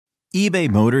eBay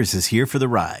Motors is here for the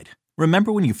ride.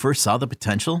 Remember when you first saw the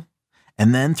potential?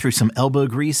 And then through some elbow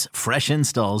grease, fresh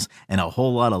installs, and a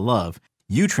whole lot of love,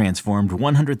 you transformed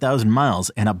 100,000 miles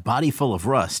and a body full of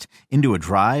rust into a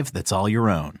drive that's all your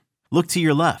own. Look to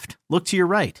your left. Look to your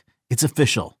right. It's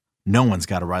official. No one's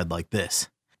got a ride like this.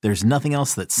 There's nothing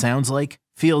else that sounds like,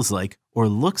 feels like, or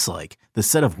looks like the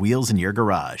set of wheels in your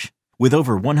garage. With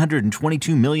over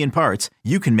 122 million parts,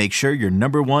 you can make sure your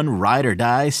number one ride or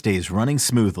die stays running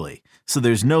smoothly. So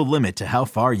there's no limit to how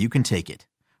far you can take it.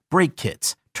 Brake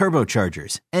kits,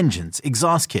 turbochargers, engines,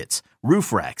 exhaust kits,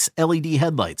 roof racks, LED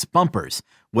headlights, bumpers,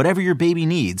 whatever your baby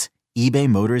needs, eBay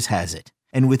Motors has it.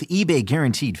 And with eBay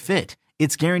Guaranteed Fit,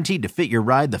 it's guaranteed to fit your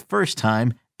ride the first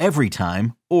time, every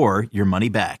time, or your money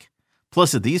back.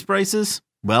 Plus at these prices,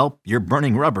 well, you're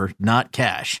burning rubber, not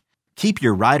cash. Keep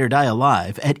your ride or die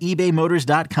alive at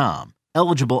ebaymotors.com.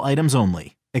 Eligible items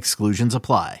only. Exclusions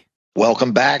apply.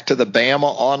 Welcome back to the Bama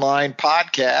Online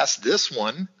Podcast. This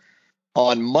one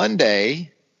on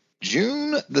Monday,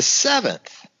 June the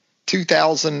 7th,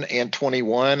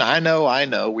 2021. I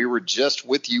know. We were just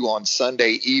with you on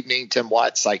Sunday evening. Tim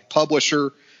White, Psych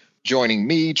Publisher, joining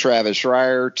me, Travis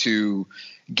Schreier, to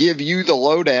give you the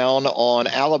lowdown on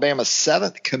Alabama's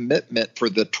seventh commitment for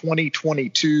the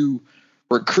 2022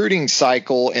 recruiting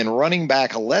cycle and running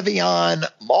back Le'Veon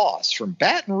Moss from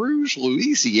Baton Rouge,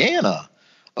 Louisiana,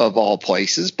 of all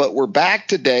places. But we're back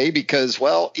today because,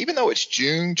 well, even though it's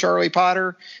June, Charlie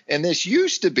Potter, and this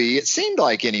used to be, it seemed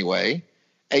like anyway,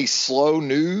 a slow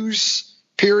news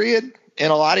period in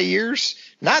a lot of years,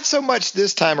 not so much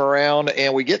this time around.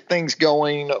 And we get things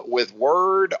going with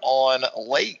word on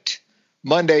late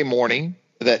Monday morning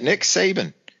that Nick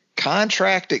Saban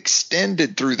contract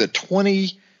extended through the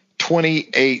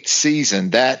 2028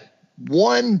 season. That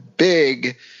one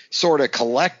big sort of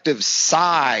collective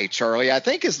sigh, Charlie, I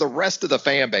think, is the rest of the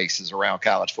fan bases around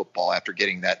college football after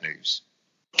getting that news.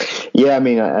 Yeah, I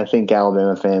mean, I think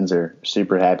Alabama fans are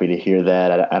super happy to hear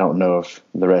that. I don't know if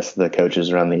the rest of the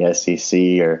coaches around the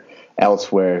SEC or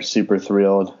elsewhere are super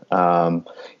thrilled. I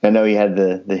know he had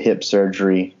the hip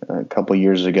surgery a couple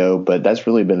years ago, but that's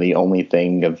really been the only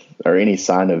thing or any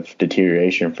sign of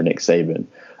deterioration for Nick Saban.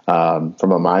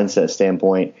 From a mindset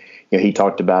standpoint, he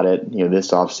talked about it,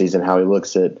 this offseason, how he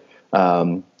looks at,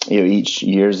 each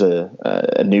year's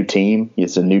a new team.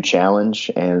 It's a new challenge.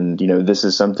 And, this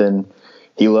is something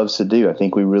he loves to do. I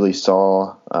think we really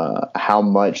saw how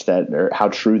much or how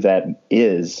true that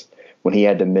is when he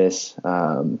had to miss,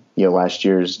 last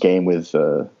year's game with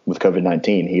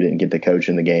COVID-19. He didn't get to coach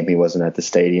in the game. He wasn't at the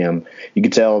stadium. You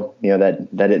could tell, that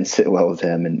didn't sit well with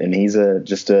him. And he's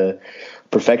just a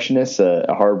perfectionist, a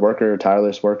hard worker, a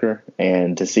tireless worker.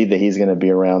 And to see that he's going to be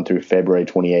around through February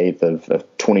 28th of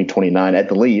 2029 at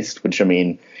the least, which, I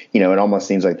mean, it almost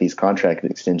seems like these contract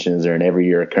extensions are an every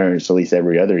year occurrence, at least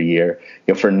every other year.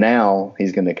 For now,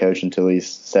 he's going to coach until he's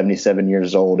 77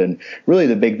 years old. And really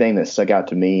the big thing that stuck out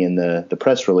to me in the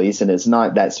press release, and it's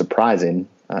not that surprising,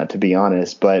 to be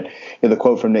honest, but the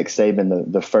quote from Nick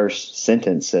Saban, the first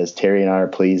sentence says, "Terry and I are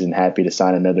pleased and happy to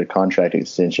sign another contract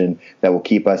extension that will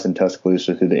keep us in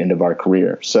Tuscaloosa through the end of our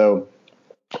career." So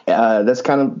that's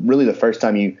kind of really the first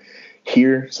time you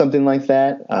hear something like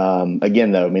that.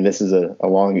 Again, though, I mean, this is a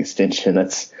long extension.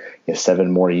 That's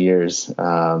 7 more years.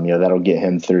 That'll get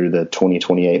him through the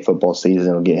 2028 football season.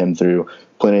 It'll get him through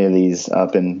plenty of these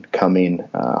up and coming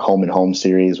home and home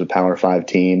series with Power 5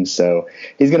 teams. So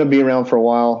he's going to be around for a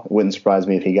while. It wouldn't surprise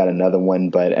me if he got another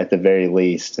one, but at the very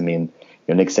least, I mean,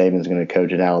 Nick Saban's going to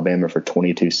coach at Alabama for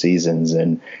 22 seasons.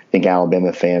 And I think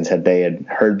Alabama fans, had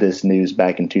heard this news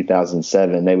back in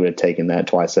 2007, they would have taken that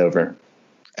twice over.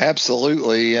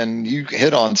 Absolutely. And you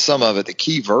hit on some of it. The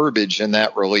key verbiage in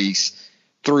that release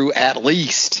through at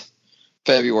least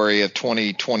February of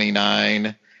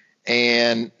 2029.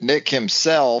 And Nick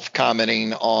himself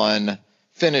commenting on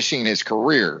finishing his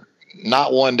career,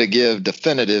 not one to give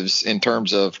definitives in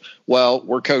terms of, well,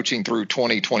 we're coaching through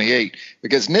 2028,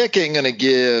 because Nick ain't going to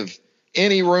give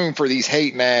any room for these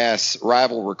hating ass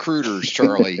rival recruiters,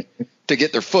 Charlie, to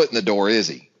get their foot in the door, is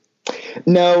he?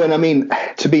 No, and I mean,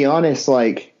 to be honest,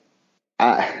 I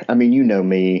mean, you know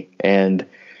me, and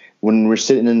when we're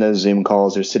sitting in those Zoom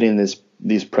calls or sitting in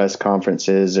these press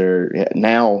conferences, or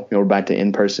now we're back to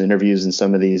in-person interviews and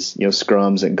some of these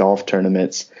scrums at golf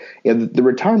tournaments, the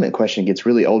retirement question gets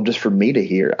really old just for me to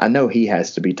hear. I know he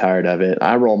has to be tired of it.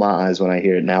 I roll my eyes when I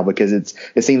hear it now because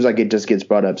it seems like it just gets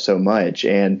brought up so much,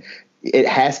 and it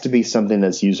has to be something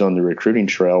that's used on the recruiting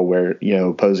trail where,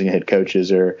 opposing head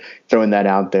coaches are throwing that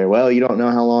out there. Well, you don't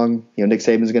know how long, Nick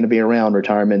Saban's going to be around.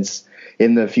 Retirement's,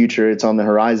 in the future it's on the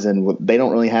horizon. They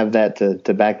don't really have that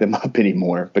to back them up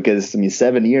anymore because,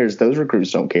 7 years, those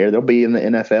recruits don't care. They'll be in the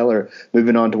NFL or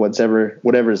moving on to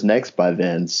whatever is next by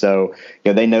then. So,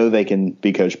 they know they can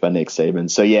be coached by Nick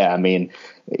Saban. So, yeah,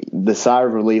 the sigh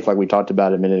of relief, like we talked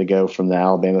about a minute ago from the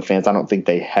Alabama fans, I don't think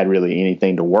they had really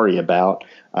anything to worry about.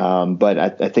 But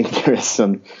I think there is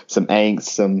some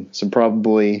angst, some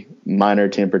probably minor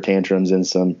temper tantrums in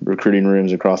some recruiting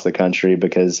rooms across the country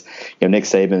because Nick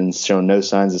Saban's shown no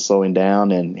signs of slowing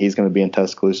down, and he's going to be in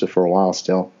Tuscaloosa for a while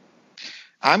still.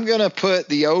 I'm going to put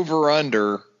the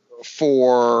over-under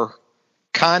for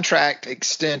contract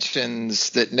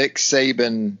extensions that Nick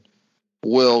Saban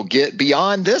will get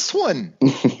beyond this one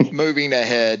moving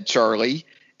ahead, Charlie,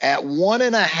 at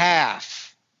 1.5.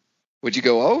 Would you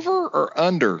go over or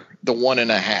under the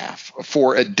 1.5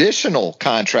 for additional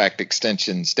contract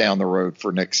extensions down the road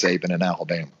for Nick Saban in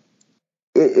Alabama?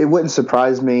 It wouldn't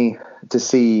surprise me to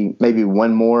see maybe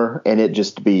one more and it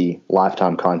just be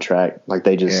lifetime contract. Like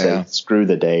they just say, screw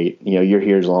the date. You're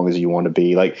here as long as you want to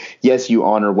be. Like, yes, you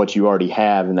honor what you already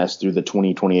have, and that's through the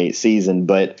 2028 season.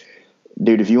 But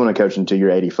dude, if you want to coach until you're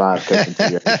 85, coach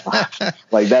until you're 85.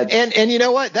 Like that. And you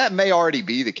know what? That may already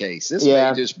be the case. This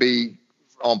may just be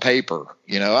on paper.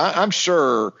 I'm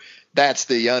sure that's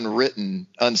the unwritten,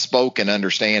 unspoken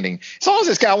understanding. As long as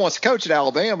this guy wants to coach at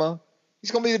Alabama,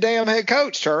 he's going to be the damn head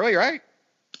coach, Charlie, right?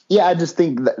 Yeah, I just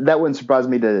think that wouldn't surprise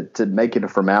me to make it a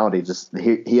formality. Just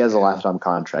he has a lifetime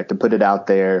contract, to put it out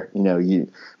there.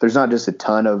 There's not just a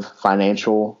ton of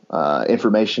financial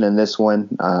information in this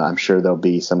one. I'm sure there'll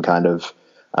be some kind of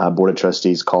Board of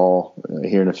Trustees call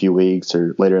here in a few weeks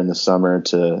or later in the summer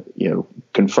to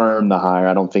confirm the hire.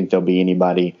 I don't think there'll be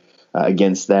anybody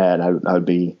against that. I would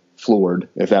be floored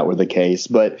if that were the case.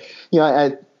 But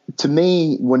to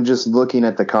me, when just looking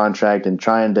at the contract and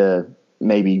trying to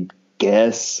maybe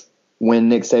guess when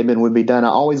Nick Saban would be done, I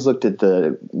always looked at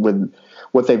with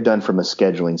what they've done from a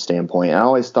scheduling standpoint. I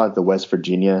always thought the West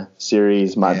Virginia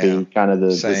series might be kind of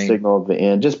the signal of the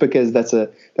end, just because that's a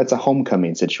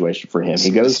homecoming situation for him. He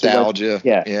goes nostalgia.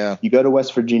 You go to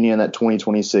West Virginia in that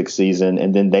 2026 season,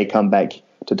 and then they come back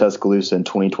to Tuscaloosa in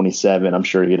 2027. I'm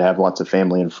sure you'd have lots of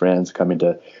family and friends coming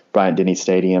to Bryant-Denny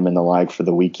Stadium and the like for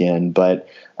the weekend. But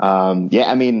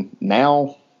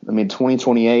now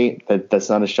 2028, that's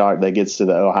not a shock. That gets to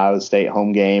the Ohio State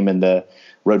home game and the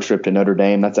road trip to Notre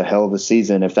Dame. That's a hell of a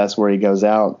season. If that's where he goes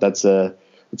out, it's a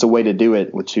way to do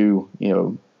it with two,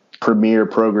 premier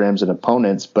programs and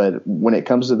opponents. But when it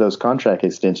comes to those contract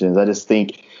extensions, I just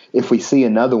think if we see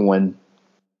another one,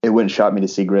 it wouldn't shock me to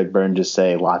see Greg Byrne just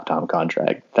say lifetime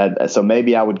contract. So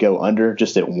maybe I would go under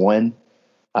just at 1,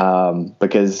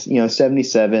 because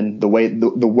 77. The way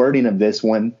the wording of this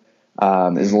one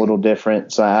is a little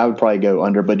different, so I would probably go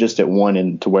under, but just at 1,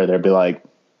 and to where they'd be like,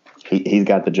 he's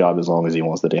got the job as long as he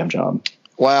wants the damn job.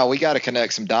 Wow, we got to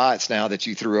connect some dots now that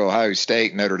you threw Ohio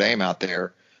State and Notre Dame out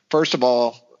there. First of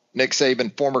all, Nick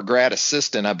Saban, former grad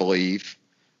assistant, I believe,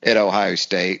 at Ohio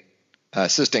State,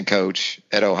 assistant coach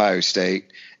at Ohio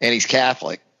State, and he's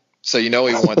Catholic. So he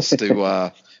wants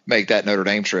to make that Notre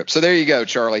Dame trip. So there you go,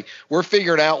 Charlie. We're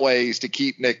figuring out ways to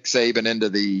keep Nick Saban into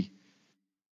the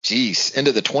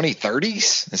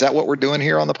 2030s. Is that what we're doing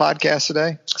here on the podcast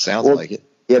today? Sounds like it.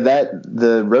 Yeah,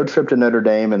 the road trip to Notre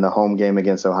Dame and the home game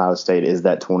against Ohio State is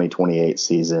that 2028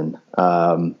 season.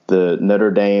 The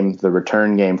Notre Dame, the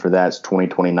return game for that's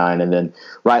 2029, and then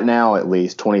right now at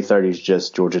least 2030 is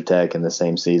just Georgia Tech in the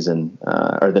same season,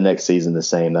 or the next season the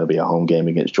same. That'll be a home game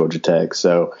against Georgia Tech.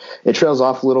 So it trails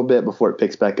off a little bit before it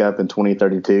picks back up in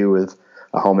 2032 with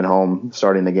a home and home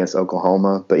starting against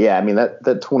Oklahoma. But yeah,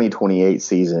 that 2028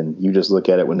 season, you just look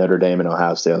at it with Notre Dame and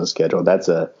Ohio State on the schedule. That's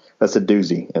a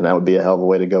doozy, and that would be a hell of a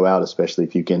way to go out, especially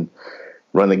if you can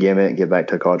run the gamut, get back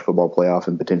to a college football playoff,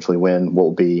 and potentially win what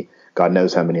will be God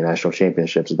knows how many national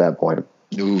championships at that point.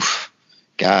 Oof,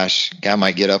 gosh, guy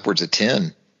might get upwards of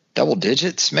 10, double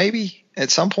digits maybe at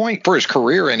some point for his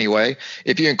career anyway.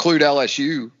 If you include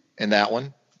LSU in that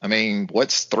one,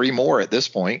 what's 3 more at this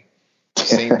point?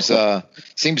 Seems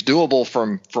doable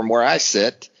from where I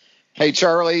sit. Hey,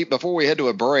 Charlie, before we head to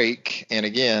a break, and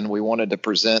again, we wanted to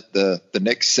present the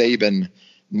Nick Saban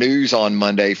news on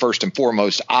Monday, first and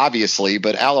foremost, obviously,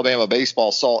 but Alabama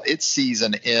baseball saw its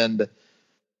season end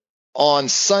on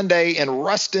Sunday in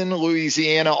Ruston,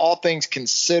 Louisiana, all things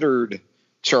considered,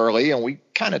 Charlie, and we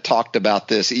kind of talked about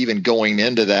this even going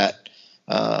into that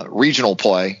regional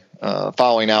play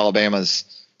following Alabama's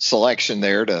selection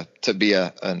there to be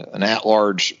an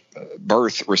at-large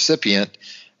berth recipient.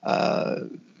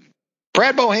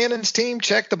 Brad Bohannon's team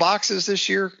checked the boxes this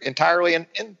year entirely, and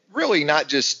really not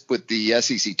just with the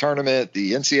SEC tournament,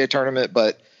 the NCAA tournament,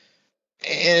 but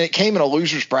and it came in a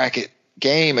loser's bracket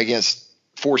game against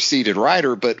 4th-seeded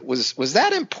Rider. But was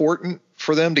that important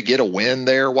for them to get a win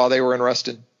there while they were in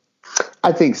Ruston?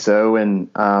 I think so.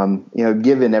 And,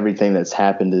 given everything that's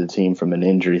happened to the team from an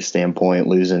injury standpoint,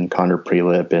 losing Connor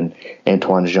Prelip and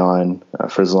Antoine Jean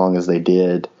for as long as they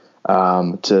did,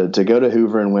 to go to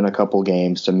Hoover and win a couple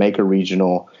games, to make a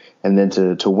regional, and then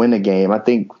to win a game, I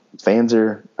think fans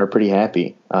are pretty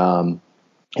happy. And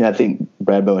I think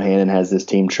Brad Bohannon has this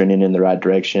team trending in the right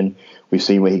direction. We've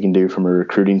seen what he can do from a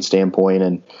recruiting standpoint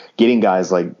and getting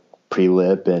guys like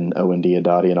Prelip and Owen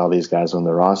Diodati and all these guys on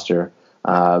the roster.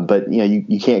 But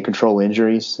you can't control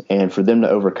injuries, and for them to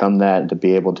overcome that and to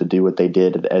be able to do what they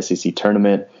did at the SEC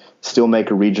tournament, still make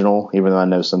a regional, even though I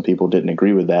know some people didn't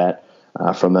agree with that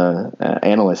from an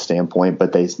analyst standpoint,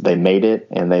 but they made it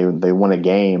and they won a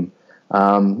game.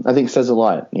 I think says a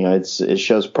lot. It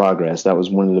shows progress. That was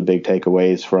one of the big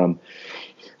takeaways from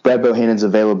Brad Bohannon's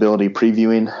availability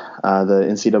previewing the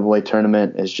NCAA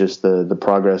tournament is just the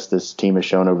progress this team has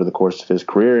shown over the course of his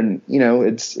career. And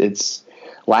it's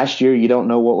last year, you don't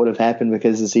know what would have happened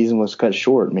because the season was cut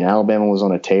short. I mean, Alabama was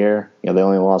on a tear. They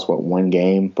only lost, one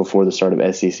game before the start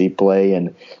of SEC play,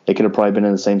 and they could have probably been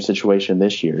in the same situation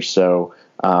this year. So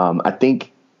I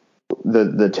think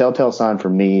the telltale sign for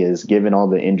me is, given all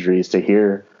the injuries, to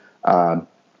hear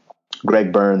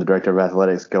Greg Byrne, the director of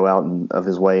athletics, go out of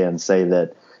his way and say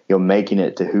that making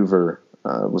it to Hoover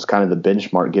was kind of the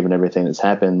benchmark given everything that's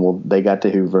happened. Well, they got to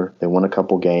Hoover, they won a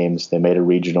couple games, they made a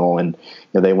regional, and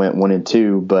they went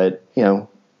 1-2. But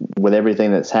with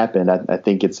everything that's happened, I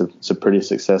think it's a pretty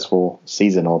successful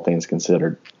season, all things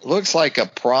considered. Looks like a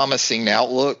promising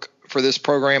outlook for this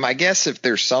program. I guess if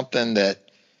there's something that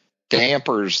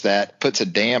puts a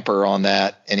damper on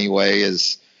that anyway,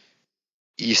 is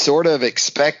you sort of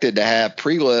expected to have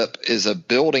Prelip as a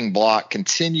building block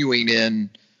continuing in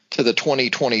to the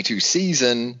 2022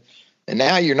 season, and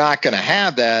now you're not going to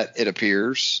have that, it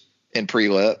appears, in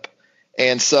Prelip.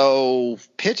 And so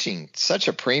pitching, such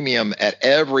a premium at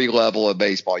every level of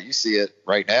baseball. You see it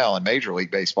right now in Major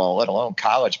League Baseball, let alone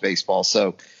college baseball.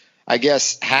 So I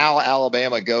guess how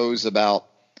Alabama goes about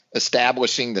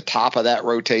establishing the top of that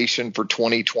rotation for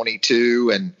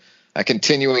 2022 and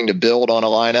continuing to build on a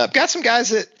lineup. Got some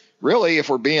guys that really, if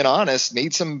we're being honest,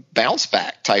 need some bounce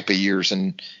back type of years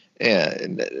and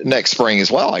next spring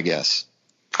as well, I guess.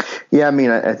 Yeah, I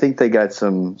mean, I think they got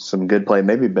some good play,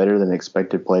 maybe better than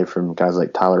expected play from guys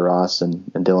like Tyler Ross and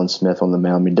Dylan Smith on the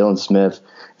mound. I mean, Dylan Smith,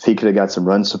 if he could have got some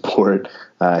run support,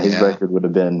 his record would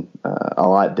have been a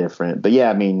lot different. But,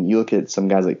 yeah, I mean, you look at some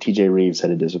guys like T.J. Reeves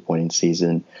had a disappointing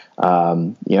season.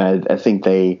 I think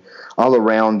all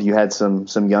around, you had some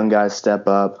young guys step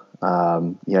up.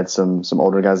 You had some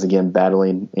older guys again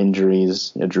battling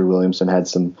injuries. Drew Williamson had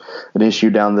an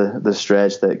issue down the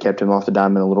stretch that kept him off the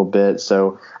diamond a little bit.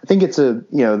 So I think it's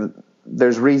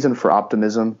there's reason for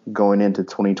optimism going into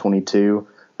 2022.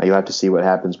 You'll have to see what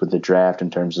happens with the draft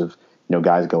in terms of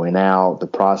guys going out, the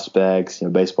prospects.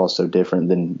 Baseball's so different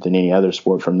than any other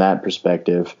sport from that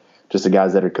perspective. Just the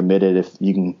guys that are committed, if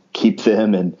you can keep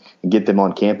them and get them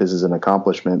on campus, is an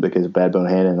accomplishment, because Brad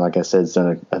Bohannon, like I said, has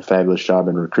done a fabulous job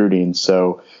in recruiting.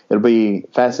 So it'll be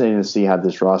fascinating to see how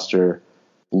this roster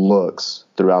looks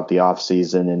throughout the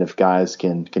offseason, and if guys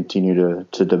can continue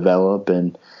to develop.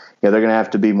 And they're going to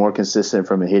have to be more consistent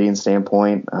from a hitting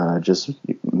standpoint, just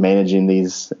managing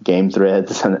these game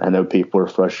threads. I know people are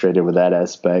frustrated with that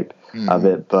aspect of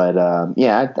it, but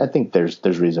I think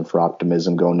there's reason for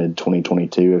optimism going into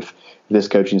 2022. If this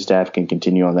coaching staff can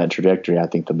continue on that trajectory, I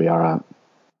think they'll be all right.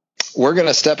 We're going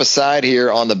to step aside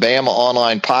here on the Bama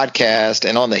Online podcast,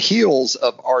 and on the heels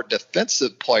of our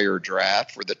defensive player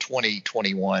draft for the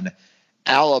 2021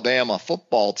 Alabama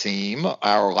football team,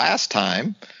 our last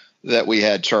time that we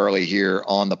had Charlie here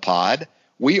on the pod,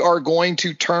 we are going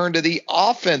to turn to the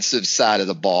offensive side of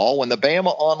the ball when the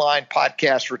Bama Online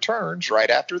podcast returns right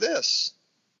after this.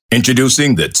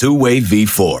 Introducing the Two-Way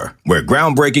V4, where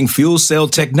groundbreaking fuel cell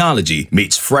technology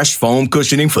meets fresh foam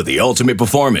cushioning for the ultimate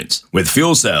performance. With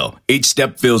fuel cell, each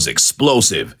step feels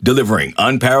explosive, delivering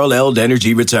unparalleled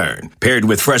energy return. Paired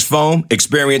with fresh foam,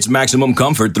 experience maximum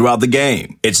comfort throughout the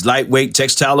game. Its lightweight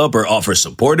textile upper offers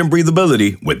support and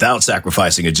breathability without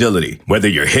sacrificing agility. Whether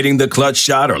you're hitting the clutch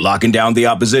shot or locking down the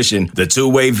opposition, the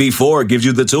Two-Way V4 gives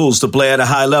you the tools to play at a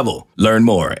high level. Learn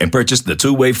more and purchase the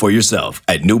Two-Way for yourself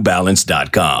at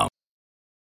newbalance.com.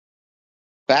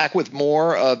 Back with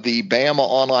more of the Bama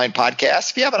Online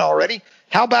podcast. If you haven't already,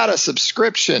 how about a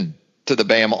subscription to the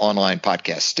Bama Online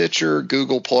podcast? Stitcher,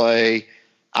 Google Play,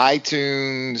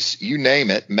 iTunes, you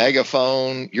name it,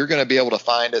 Megaphone. You're going to be able to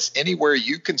find us anywhere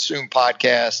you consume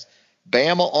podcasts.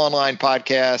 Bama Online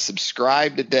Podcast.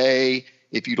 Subscribe today.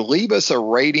 If you'd leave us a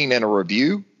rating and a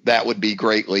review, that would be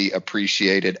greatly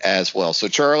appreciated as well. So,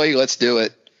 Charlie, let's do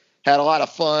it. Had a lot of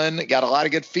fun. Got a lot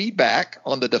of good feedback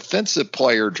on the defensive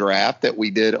player draft that we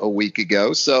did a week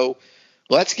ago. So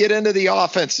let's get into the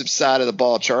offensive side of the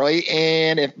ball, Charlie.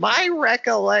 And if my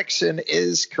recollection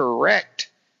is correct,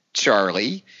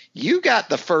 Charlie, you got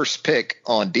the first pick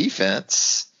on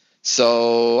defense.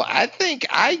 So I think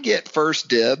I get first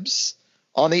dibs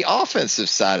on the offensive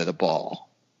side of the ball.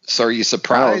 So are you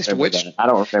surprised? I don't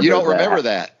remember. You don't remember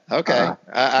that? Okay.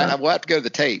 I will have to go to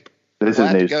the tape. This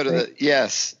is news to me.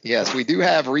 Yes, we do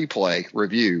have replay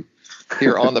review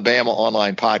here on the Bama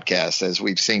Online Podcast, as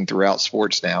we've seen throughout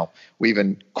sports now. We've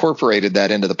incorporated that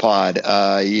into the pod.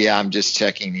 I'm just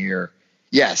checking here.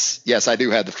 Yes, I do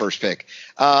have the first pick.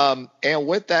 And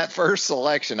with that first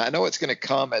selection, I know it's going to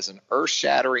come as an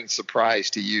earth-shattering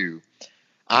surprise to you.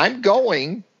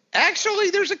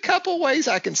 Actually, there's a couple ways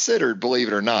I considered, believe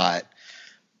it or not,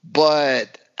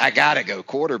 but I got to go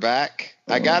quarterback.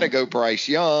 I got to go Bryce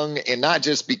Young, and not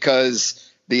just because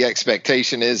the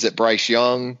expectation is that Bryce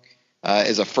Young,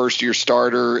 as a first-year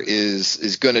starter,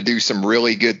 is going to do some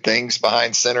really good things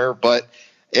behind center. But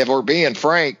if we're being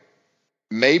frank,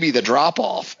 maybe the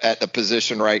drop-off at the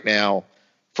position right now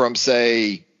from,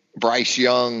 say, Bryce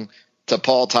Young to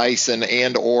Paul Tyson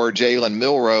and or Jalen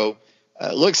Milroe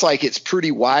looks like it's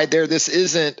pretty wide there. This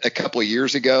isn't a couple of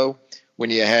years ago when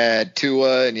you had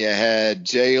Tua and you had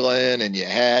Jalen and you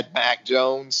had Mac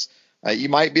Jones. You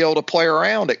might be able to play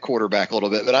around at quarterback a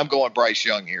little bit, but I'm going Bryce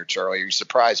Young here, Charlie. Are you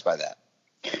surprised by that?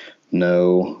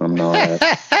 No, I'm not.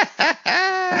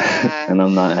 And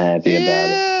I'm not happy about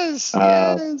it.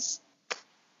 Yes.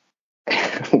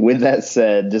 With that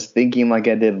said, just thinking like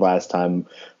I did last time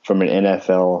from an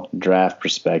NFL draft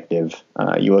perspective,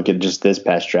 you look at just this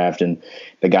past draft and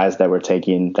the guys that were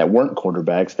taking that weren't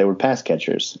quarterbacks, they were pass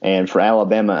catchers. And for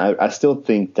Alabama, I still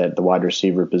think that the wide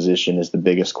receiver position is the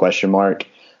biggest question mark.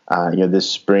 This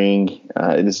spring,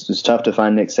 it's tough to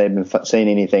find Nick Saban saying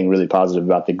anything really positive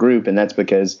about the group, and that's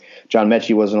because John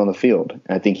Mechie wasn't on the field.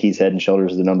 I think he's head and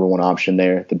shoulders the number one option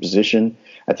there at the position.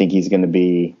 I think he's going to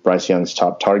be Bryce Young's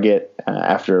top target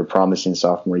after a promising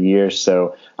sophomore year.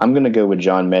 So I'm going to go with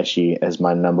John Mechie as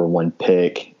my number one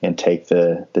pick and take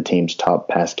the team's top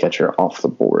pass catcher off the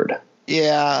board.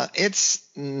 Yeah, it's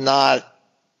not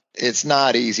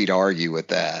easy to argue with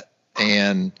that.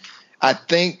 And I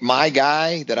think my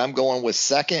guy that I'm going with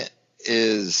second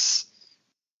is,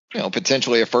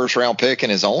 potentially a first round pick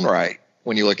in his own right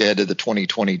when you look ahead to the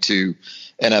 2022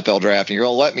 NFL draft. And you're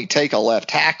going to let me take a left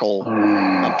tackle.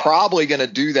 I'm probably going to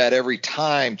do that every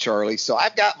time, Charlie. So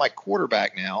I've got my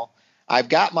quarterback now. I've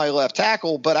got my left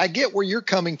tackle, but I get where you're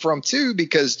coming from too,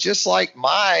 because just like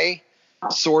my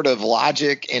sort of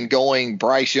logic in going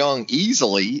Bryce Young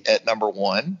easily at number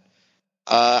one,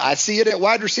 I see it at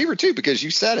wide receiver too, because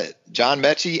you said it, John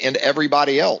Mechie and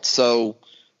everybody else. So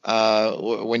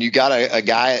when you got a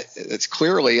guy that's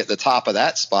clearly at the top of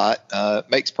that spot, it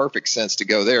makes perfect sense to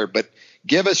go there. But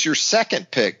give us your second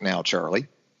pick now, Charlie.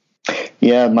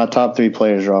 Yeah, my top three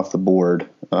players are off the board.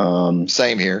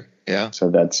 Same here. Yeah. So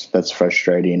that's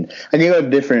frustrating. I can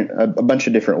go a bunch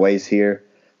of different ways here.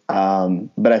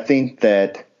 But I think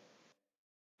that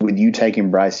with you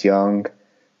taking Bryce Young,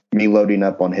 me loading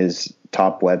up on his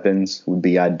top weapons would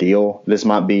be ideal. This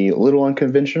might be a little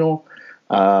unconventional.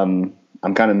 I'm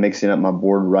kind of mixing up my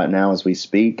board right now as we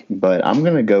speak, but I'm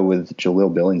going to go with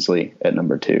Jaleel Billingsley at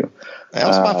number 2. That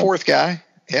was my fourth guy.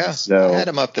 Yeah, so I had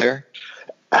him up there.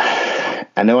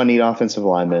 I know I need offensive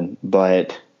linemen,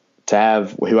 but to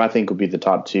have who I think would be the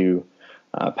top 2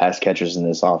 pass catchers in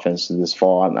this offense this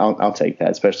fall, I'll take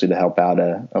that, especially to help out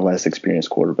a less experienced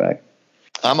quarterback.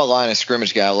 I'm a line of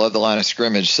scrimmage guy. I love the line of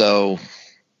scrimmage. So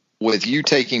with you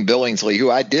taking Billingsley, who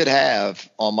I did have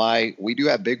on we do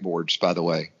have big boards, by the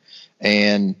way.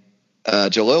 And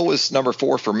Jaleel was number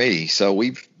 4 for me. So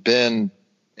we've been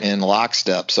in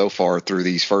lockstep so far through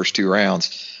these first 2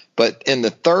 rounds. But in the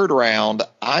third round,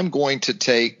 I'm going to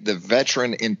take the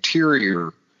veteran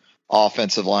interior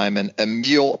offensive lineman,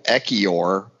 Emil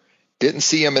Ekiyor. Didn't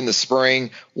see him in the spring.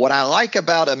 What I like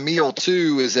about Emil,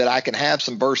 too, is that I can have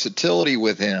some versatility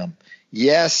with him.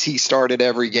 Yes, he started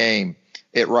every game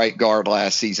at right guard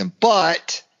last season,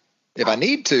 but if I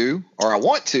need to or I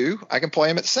want to, I can play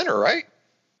him at center, right?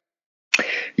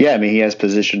 Yeah, I mean, he has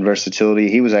position versatility.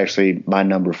 He was actually my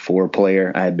number 4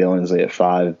 player. I had Billingsley at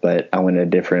 5, but I went a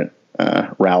different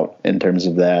route in terms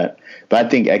of that. But I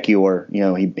think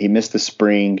Ekiyor, he missed the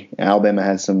spring. Alabama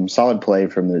had some solid play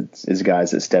from his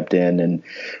guys that stepped in and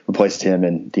replaced him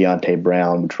and Deontay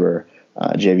Brown, which were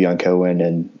Javion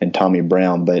Cohen and Tommy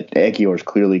Brown, but Ekiyor is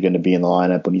clearly going to be in the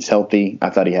lineup when he's healthy. I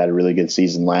thought he had a really good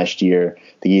season last year. I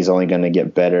think he's only going to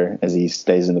get better as he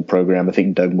stays in the program. I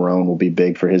think Doug Marrone will be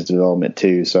big for his development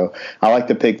too. So I like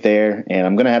the pick there, and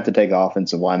I'm going to have to take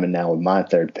offensive lineman now with my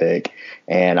third pick,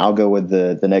 and I'll go with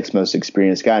the next most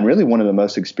experienced guy, and really one of the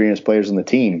most experienced players on the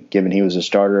team, given he was a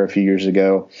starter a few years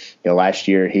ago. Last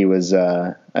year he was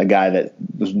a guy that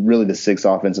was really the sixth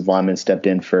offensive lineman, stepped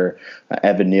in for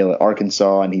Evan Neal at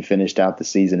Arkansas, and he finished out the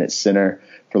season at center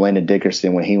for Landon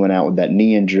Dickerson when he went out with that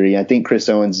knee injury. I think Chris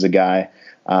Owens is a guy,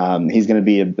 he's going to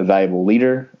be a valuable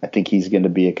leader. I think he's going to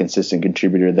be a consistent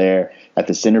contributor there at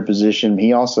the center position.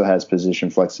 He also has position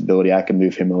flexibility. I can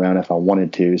move him around if I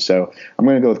wanted to. So I'm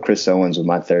going to go with Chris Owens with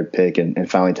my third pick and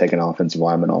finally take an offensive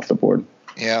lineman off the board.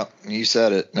 Yeah, you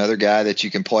said it. Another guy that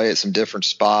you can play at some different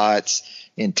spots.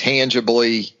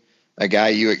 Intangibly, a guy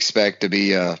you expect to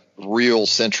be a real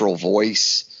central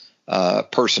voice,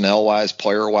 personnel-wise,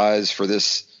 player-wise for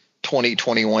this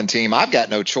 2021 team. I've got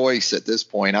no choice at this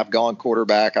point. I've gone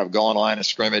quarterback. I've gone line of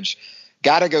scrimmage.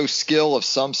 Got to go skill of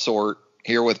some sort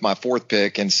here with my fourth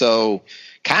pick. And so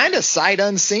kind of sight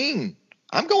unseen,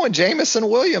 I'm going Jamison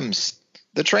Williams,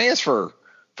 the transfer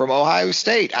from Ohio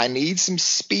State. I need some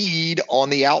speed on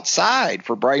the outside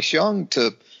for Bryce Young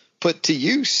to put to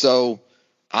use. So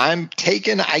I'm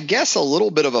taking, I guess, a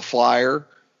little bit of a flyer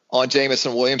on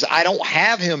Jamison Williams. I don't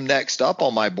have him next up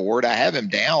on my board. I have him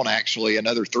down actually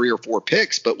another 3 or 4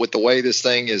 picks, but with the way this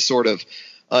thing is sort of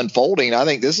unfolding, I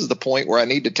think this is the point where I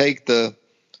need to take the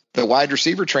wide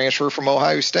receiver transfer from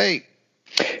Ohio State.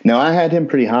 No, I had him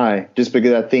pretty high just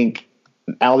because I think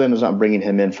Alabama's not bringing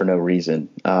him in for no reason.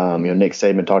 Nick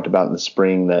Saban talked about in the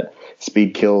spring that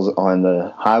speed kills on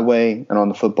the highway and on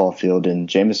the football field, and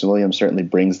Jamison Williams certainly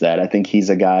brings that. I think he's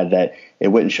a guy that it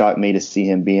wouldn't shock me to see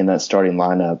him be in that starting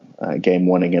lineup game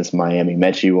 1 against Miami.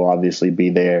 Mechie will obviously be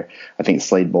there. I think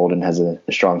Slade Bolden has a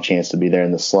strong chance to be there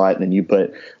in the slot. And then you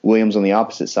put Williams on the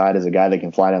opposite side as a guy that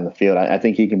can fly down the field. I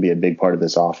think he can be a big part of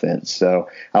this offense. So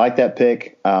I like that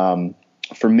pick.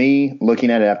 For me, looking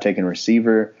at it, I've taken a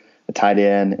receiver, a tight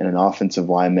end, and an offensive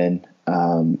lineman.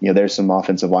 There's some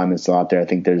offensive linemen still out there. I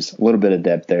think there's a little bit of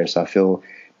depth there, so I feel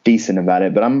decent about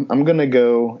it. But I'm going to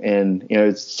go, and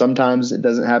sometimes it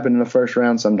doesn't happen in the first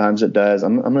round, sometimes it does.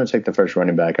 I'm going to take the first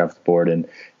running back off the board and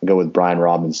go with Brian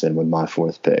Robinson with my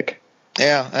fourth pick.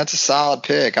 Yeah, that's a solid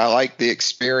pick. I like the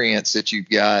experience that you've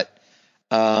got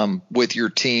with your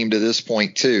team to this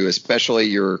point too, especially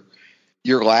your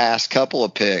last couple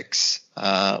of picks.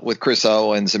 With Chris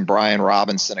Owens and Brian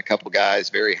Robinson, a couple of guys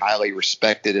very highly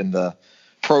respected in the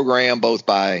program, both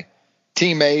by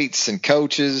teammates and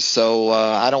coaches. So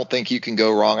I don't think you can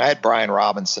go wrong. I had Brian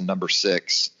Robinson, number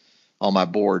 6 on my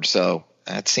board. So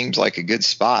that seems like a good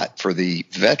spot for the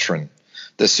veteran,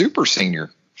 the super senior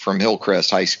from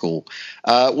Hillcrest High School.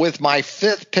 With my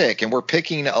 5th pick, and we're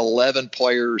picking 11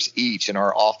 players each in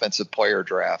our offensive player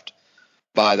draft,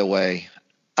 by the way.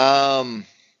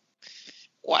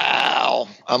 Wow,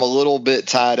 I'm a little bit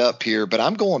tied up here, but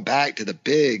I'm going back to the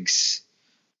bigs,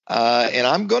 and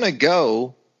I'm going to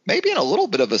go, maybe in a little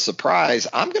bit of a surprise,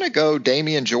 I'm going to go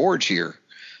Damian George here.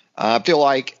 I feel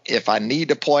like if I need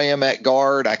to play him at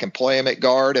guard, I can play him at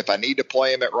guard. If I need to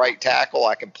play him at right tackle,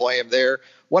 I can play him there.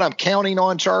 What I'm counting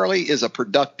on, Charlie, is a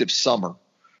productive summer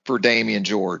for Damian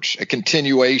George, a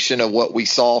continuation of what we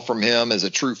saw from him as a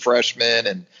true freshman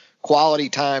and quality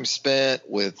time spent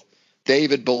with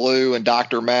David Ballou and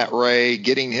Dr. Matt Ray,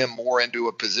 getting him more into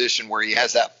a position where he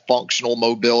has that functional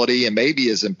mobility and maybe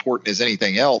as important as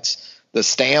anything else, the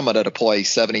stamina to play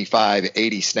 75,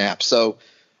 80 snaps. So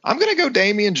I'm going to go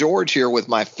Damian George here with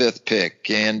my 5th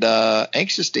pick, and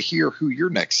anxious to hear who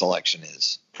your next selection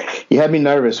is. You had me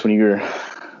nervous when you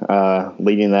were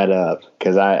leading that up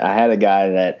because I had a guy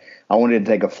that I wanted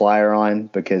to take a flyer on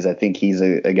because I think he's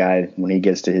a guy, when he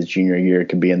gets to his junior year,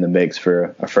 could be in the mix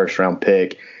for a first-round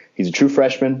pick. He's a true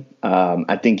freshman.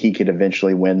 I think he could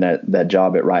eventually win that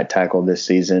job at right tackle this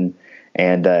season.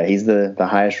 And he's the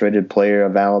highest-rated player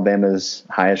of Alabama's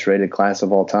highest-rated class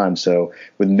of all time. So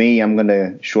with me, I'm going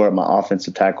to shore up my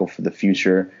offensive tackle for the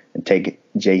future and take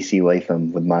J.C.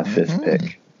 Latham with my 5th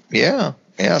pick. Yeah,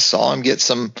 saw him get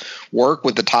some work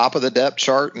with the top of the depth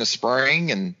chart in the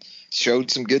spring and showed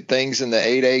some good things in the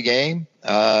 8A game.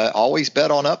 Always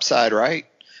bet on upside, right?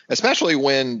 Especially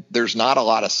when there's not a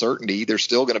lot of certainty. There's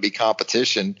still going to be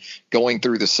competition going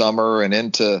through the summer and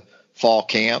into fall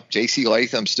camp. J.C.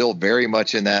 Latham still very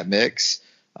much in that mix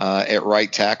at right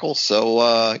tackle.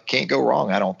 So can't go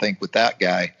wrong, I don't think, with that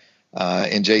guy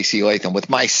in J.C. Latham. With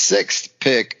my 6th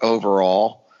pick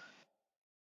overall,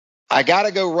 I got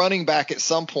to go running back at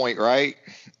some point, right?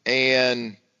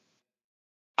 And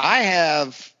I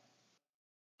have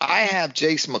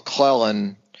Jace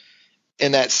McClellan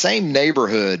in that same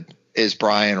neighborhood as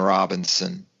Brian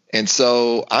Robinson. And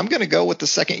so I'm going to go with the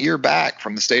second year back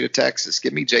from the state of Texas.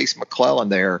 Give me Jace McClellan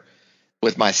there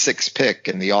with my 6th pick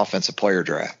in the offensive player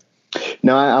draft.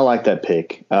 No, I like that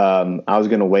pick. I was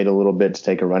going to wait a little bit to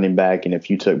take a running back, and if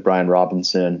you took Brian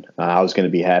Robinson, I was going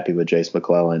to be happy with Jace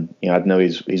McClellan. I know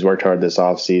he's worked hard this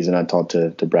offseason. I talked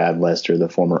to Brad Lester, the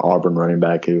former Auburn running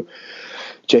back who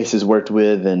Jace has worked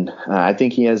with, and I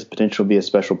think he has potential to be a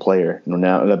special player.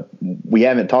 Now, we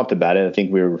haven't talked about it. I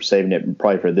think we were saving it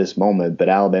probably for this moment, but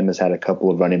Alabama's had a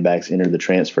couple of running backs enter the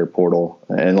transfer portal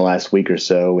in the last week or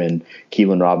so, and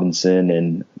Keelan Robinson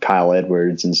and Kyle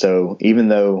Edwards. And so even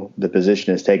though the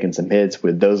position has taken some hits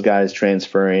with those guys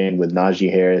transferring, with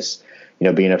Najee Harris,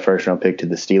 being a first-round pick to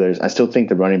the Steelers, I still think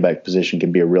the running back position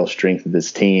can be a real strength of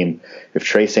this team. If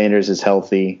Trey Sanders is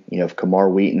healthy, if Kamar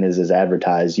Wheaton is as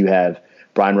advertised, you have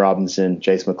Brian Robinson,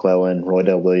 Jace McClellan,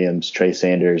 Roydell Williams, Trey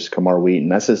Sanders, Kamar Wheaton.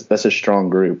 That's a strong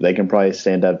group. They can probably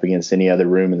stand up against any other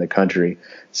room in the country.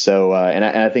 So, and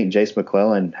I think Jace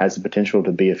McClellan has the potential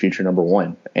to be a future number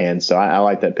 1. And so I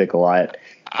like that pick a lot.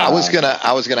 I was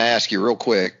gonna ask you real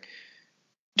quick.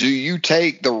 Do you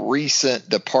take the recent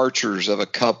departures of a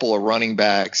couple of running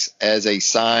backs as a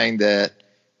sign that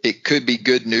it could be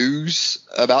good news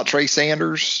about Trey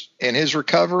Sanders and his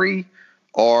recovery?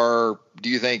 Or do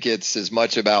you think it's as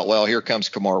much about, well, here comes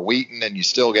Kamar Wheaton and you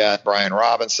still got Brian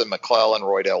Robinson, McClellan,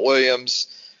 Roydell Williams?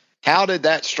 How did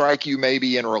that strike you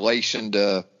maybe in relation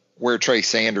to where Trey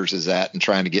Sanders is at and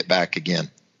trying to get back again?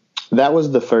 That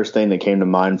was the first thing that came to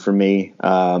mind for me.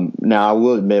 Now, I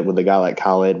will admit with a guy like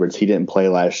Kyle Edwards, he didn't play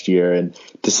last year, and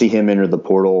to see him enter the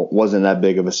portal wasn't that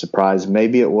big of a surprise.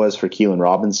 Maybe it was for Keelan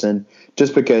Robinson,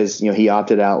 just because he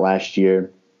opted out last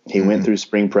year. He went through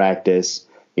spring practice.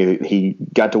 He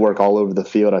got to work all over the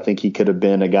field. I think he could have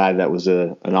been a guy that was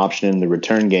an option in the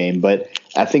return game. But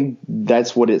I think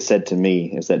that's what it said to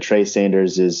me, is that Trey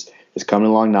Sanders is coming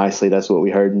along nicely. That's what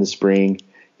we heard in the spring.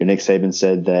 Nick Saban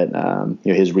said that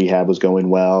his rehab was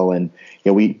going well, and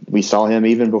we saw him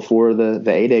even before the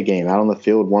A-Day game out on the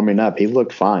field warming up. He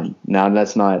looked fine. Now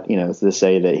that's not to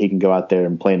say that he can go out there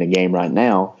and play in a game right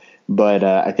now, but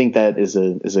I think that is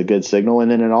a good signal.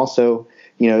 And then it also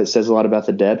it says a lot about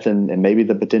the depth and maybe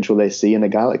the potential they see in a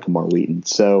guy like Kamar Wheaton.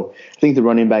 So I think the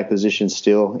running back position is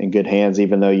still in good hands,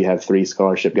 even though you have 3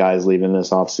 scholarship guys leaving this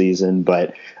offseason.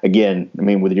 But again,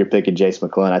 with your pick of Jace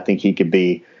McClellan, I think he could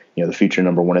be the future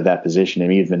number 1 at that position,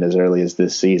 and even as early as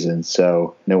this season.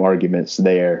 So no arguments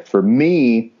there. For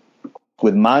me,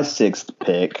 with my 6th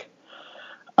pick,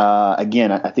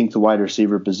 again, I think the wide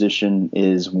receiver position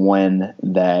is one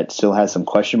that still has some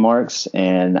question marks,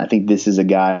 and I think this is a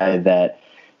guy that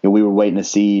we were waiting to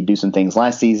see do some things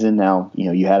last season. Now,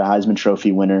 you had a Heisman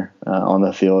Trophy winner on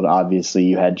the field. Obviously,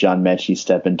 you had John Mechie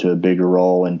step into a bigger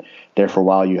role, and there for a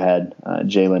while you had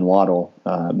Jalen Waddle,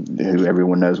 who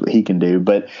everyone knows what he can do.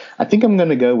 But I think I'm going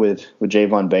to go with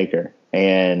Javon Baker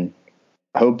and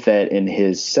hope that in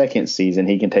his second season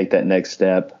he can take that next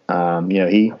step.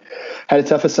 He had a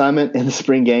tough assignment in the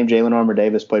spring game. Jalen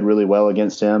Armour-Davis played really well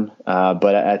against him,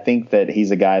 but I think that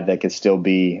he's a guy that could still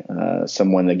be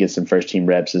someone that gets some first-team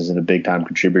reps as a big-time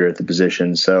contributor at the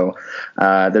position. So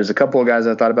there's a couple of guys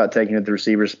I thought about taking at the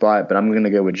receiver spot, but I'm going to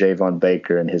go with Javon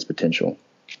Baker and his potential.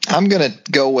 I'm going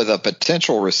to go with a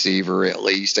potential receiver, at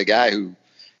least, a guy who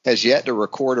has yet to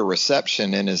record a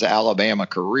reception in his Alabama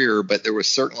career, but there was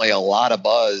certainly a lot of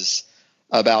buzz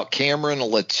about Cameron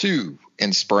Latou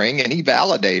in spring, and he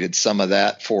validated some of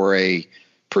that for a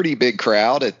pretty big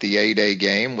crowd at the A-Day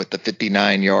game with the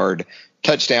 59-yard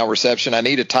touchdown reception. I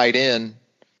need a tight end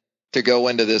to go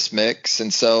into this mix,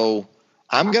 and so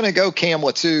I'm going to go Cam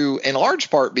Latou in large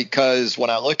part because when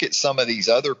I look at some of these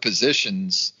other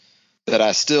positions that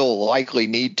I still likely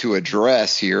need to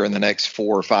address here in the next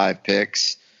 4 or 5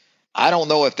 picks, I don't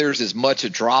know if there's as much a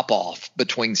drop-off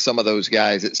between some of those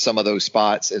guys at some of those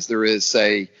spots as there is,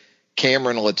 say,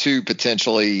 Cameron Latou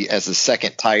potentially as a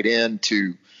second tight end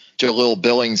to Jalil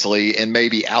Billingsley and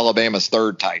maybe Alabama's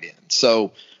third tight end.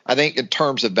 So I think in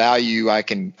terms of value, I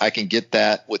can get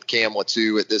that with Cam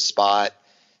Latou at this spot,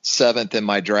 7th in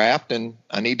my draft, and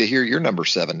I need to hear your number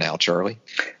 7 now, Charlie.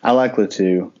 I like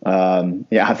Latou.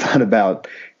 I thought about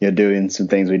doing some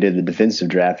things we did the defensive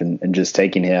draft and just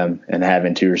taking him and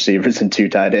having 2 receivers and 2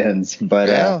 tight ends.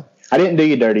 But I didn't do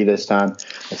you dirty this time.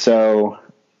 So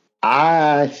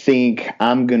I think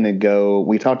I'm going to go –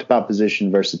 we talked about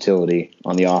position versatility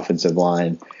on the offensive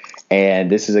line,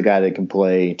 and this is a guy that can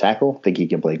play tackle. I think he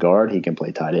can play guard. He can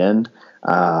play tight end.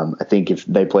 I think if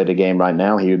they played a game right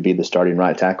now, he would be the starting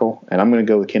right tackle. And I'm going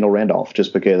to go with Kendall Randolph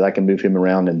just because I can move him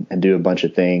around and do a bunch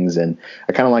of things. And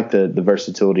I kind of like the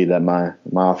versatility that my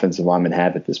offensive linemen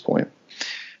have at this point.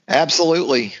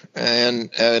 Absolutely. And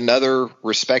another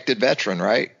respected veteran,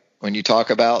 right? When you talk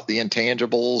about the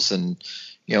intangibles and,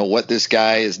 what this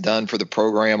guy has done for the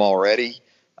program already,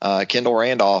 Kendall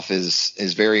Randolph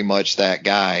is very much that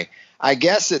guy. I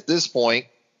guess at this point,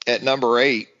 at number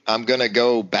 8, I'm going to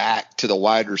go back to the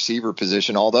wide receiver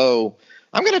position, although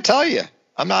I'm going to tell you,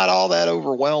 I'm not all that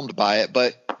overwhelmed by it,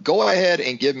 but go ahead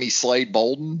and give me Slade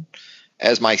Bolden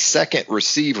as my second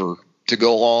receiver to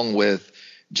go along with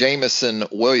Jameson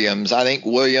Williams. I think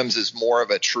Williams is more of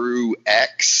a true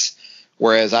X,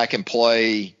 whereas I can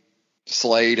play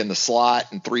Slade in the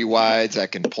slot and 3 wides. I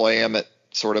can play him at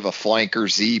sort of a flanker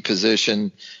Z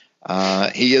position.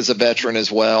 He is a veteran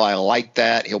as well. I like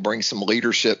that. He'll bring some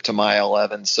leadership to my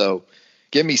 11. So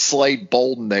give me Slade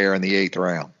Bolden there in the 8th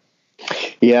round.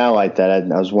 Yeah, I like that.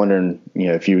 I was wondering,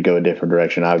 if you would go a different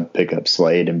direction, I would pick up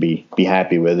Slade and be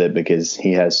happy with it because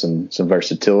he has some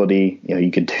versatility.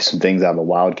 You could do some things out of a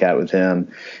wildcat with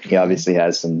him. He obviously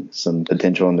has some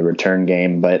potential in the return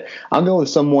game. But I'll go with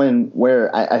someone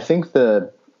where I think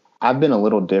I've been a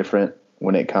little different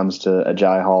when it comes to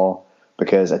Agiye Hall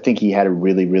because I think he had a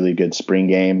really, really good spring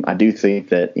game. I do think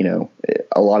that,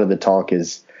 a lot of the talk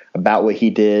is about what he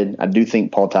did. I do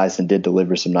think Paul Tyson did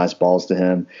deliver some nice balls to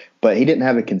him, but he didn't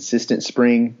have a consistent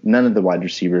spring. None of the wide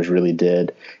receivers really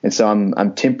did. And so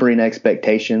I'm tempering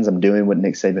expectations. I'm doing what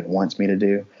Nick Saban wants me to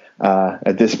do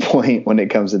at this point when it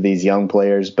comes to these young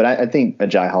players. But I think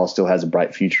Agiye Hall still has a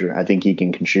bright future. I think he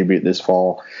can contribute this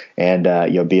fall and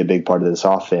be a big part of this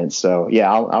offense. So,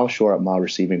 yeah, I'll shore up my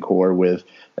receiving core with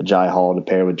Agiye Hall to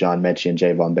pair with John Mechie and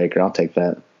Javon Baker. I'll take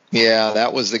that. Yeah,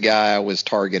 that was the guy I was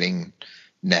targeting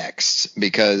next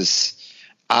because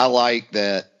I like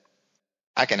that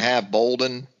I can have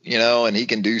Bolden, and he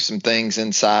can do some things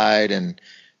inside and,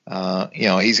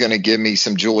 he's going to give me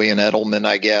some Julian Edelman,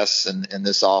 I guess, in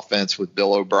this offense with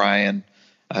Bill O'Brien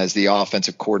as the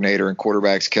offensive coordinator and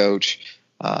quarterbacks coach.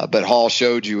 But Hall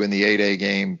showed you in the 8A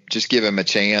game, just give him a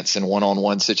chance in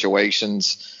one-on-one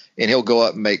situations and he'll go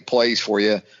up and make plays for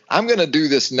you. I'm going to do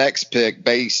this next pick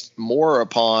based more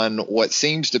upon what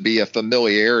seems to be a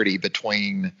familiarity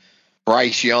between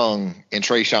Bryce Young and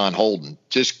Trayshawn Holden.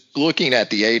 Just looking at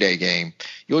the 8A game,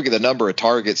 you look at the number of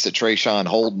targets that Trayshawn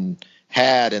Holden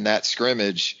had in that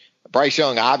scrimmage. Bryce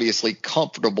Young obviously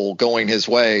comfortable going his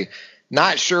way.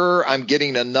 Not sure I'm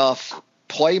getting enough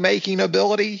playmaking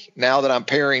ability now that I'm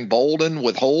pairing Bolden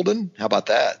with Holden. How about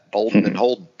that? Bolden and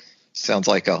Holden. Sounds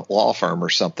like a law firm or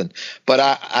something. But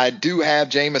I do have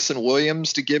Jameson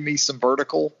Williams to give me some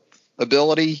vertical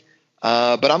ability.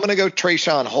 But I'm going to go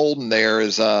Trayshawn Holden there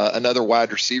as another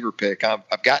wide receiver pick.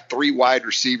 I've got 3 wide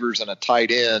receivers and a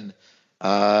tight end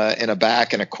and a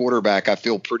back and a quarterback I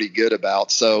feel pretty good about.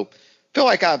 So I feel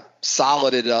like I've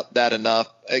solided up that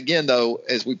enough. Again, though,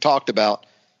 as we've talked about,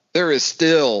 there is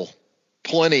still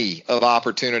plenty of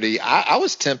opportunity. I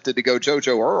was tempted to go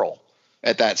JoJo Earle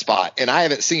at that spot, and I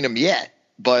haven't seen him yet.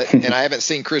 And I haven't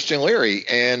seen Christian Leary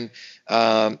and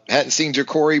hadn't seen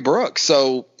Ja'Cory Brooks.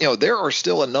 So, there are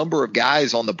still a number of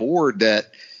guys on the board that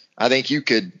I think you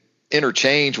could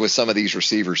interchange with some of these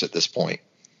receivers at this point.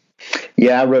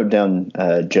 Yeah, I wrote down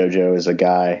JoJo as a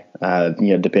guy,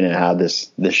 depending on how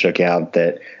this shook out,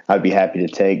 that I'd be happy to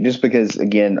take. Just because,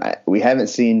 again, we haven't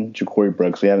seen Ja'Cory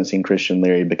Brooks. We haven't seen Christian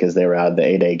Leary because they were out of the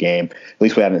 8A game. At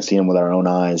least we haven't seen them with our own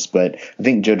eyes. But I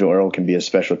think JoJo Earle can be a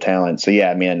special talent. So,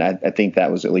 yeah, I think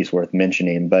that was at least worth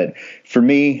mentioning. But for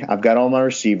me, I've got all my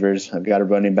receivers. I've got a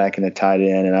running back and a tight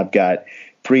end, and I've got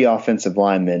 3 offensive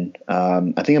linemen.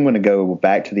 I think I'm going to go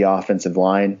back to the offensive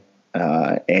line.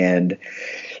 And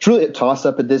it's really a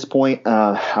toss-up at this point.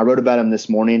 I wrote about him this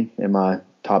morning in my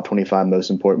top 25 most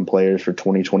important players for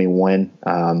 2021.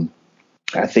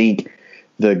 I think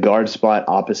the guard spot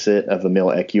opposite of Emil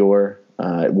Ekiyor,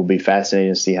 it will be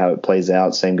fascinating to see how it plays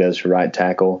out. Same goes for right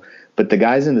tackle. But the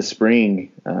guys in the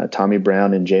spring, Tommy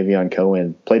Brown and Javion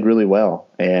Cohen, played really well.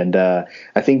 And I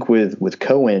think with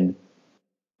Cohen,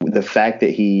 the fact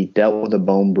that he dealt with a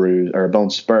bone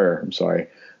spur,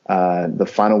 the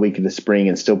final week of the spring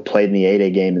and still played in the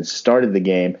 8A game and started the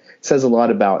game, says a lot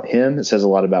about him. It says a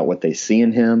lot about what they see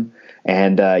in him.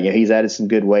 And, he's added some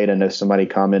good weight. I know somebody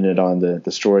commented on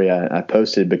the story I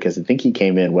posted because I think he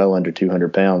came in well under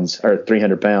 200 pounds or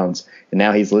 300 pounds, and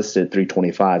now he's listed at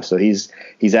 325. So he's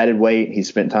added weight. He's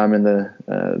spent time in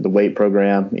the weight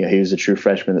program. He was a true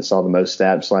freshman that saw the most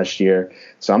snaps last year.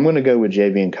 So I'm going to go with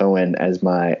Javion Cohen as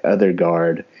my other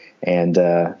guard and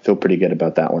feel pretty good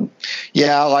about that one.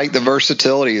 Yeah, I like the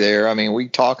versatility there. I mean, we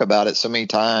talk about it so many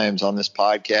times on this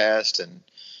podcast, and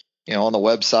on the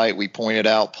website we pointed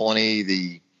out plenty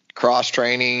the cross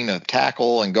training of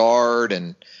tackle and guard,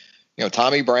 and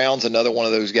Tommy Brown's another one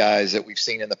of those guys that we've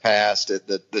seen in the past at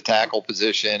the tackle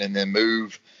position, and then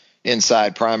move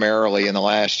inside primarily in the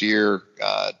last year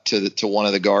to one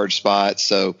of the guard spots.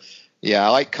 So, yeah, I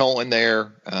like Cohen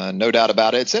there, no doubt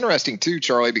about it. It's interesting too,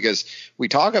 Charlie, because we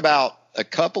talk about a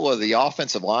couple of the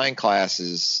offensive line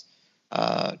classes,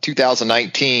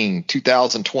 2019,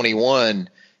 2021,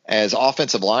 as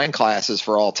offensive line classes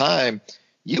for all time.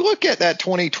 You look at that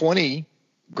 2020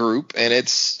 group, and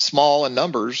it's small in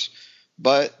numbers,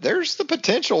 but there's the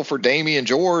potential for Damian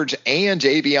George and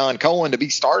Javion Cohen to be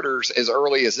starters as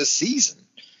early as this season,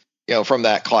 from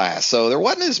that class. So there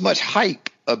wasn't as much hype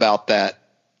about that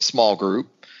small group.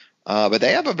 But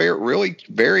they have a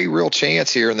very real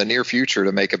chance here in the near future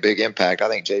to make a big impact. I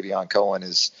think Javion Cohen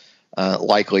is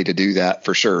likely to do that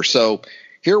for sure. So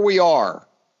here we are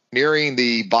nearing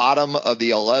the bottom of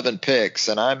the 11 picks,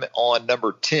 and I'm on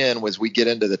number 10 as we get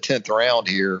into the 10th round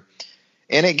here.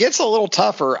 And it gets a little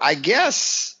tougher. I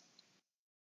guess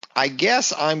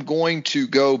I'm going to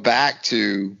go back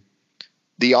to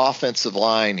the offensive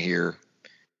line here.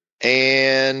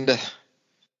 And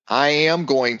I am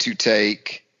going to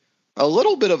take a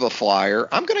little bit of a flyer.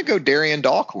 I'm going to go Darrian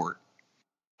Dalcourt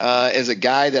as a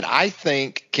guy that I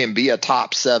think can be a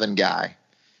top 7 guy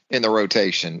in the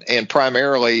rotation, and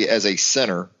primarily as a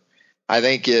center. I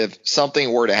think if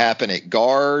something were to happen at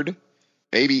guard,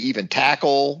 maybe even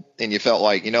tackle, and you felt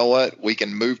like, we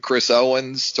can move Chris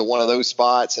Owens to one of those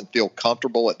spots and feel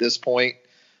comfortable at this point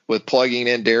with plugging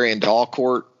in Darrian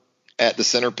Dalcourt at the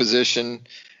center position,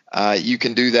 you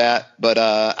can do that. But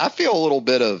I feel a little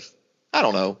bit of,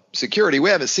 security. We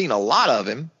haven't seen a lot of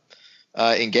him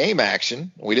in game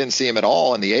action. We didn't see him at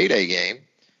all in the 8A game,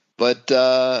 but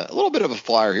a little bit of a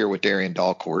flyer here with Darrian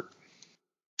Dalcourt.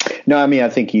 No, I mean, I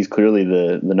think he's clearly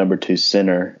the number 2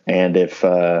 center. And if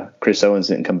Chris Owens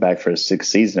didn't come back for his 6th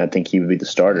season, I think he would be the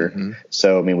starter. Mm-hmm.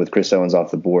 So, I mean, with Chris Owens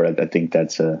off the board, I think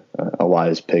that's a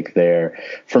wise pick there.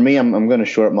 For me, I'm going to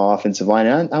shore up my offensive line.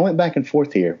 And I went back and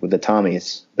forth here with the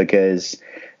Tommies because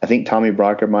I think Tommy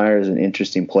Brockermeyer is an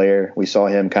interesting player. We saw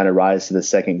him kind of rise to the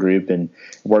second group and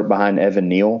work behind Evan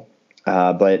Neal.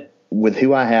 But with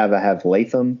who I have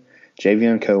Latham,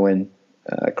 Javion Cohen,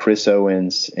 Chris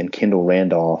Owens, and Kendall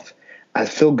Randolph. I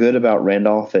feel good about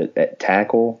Randolph at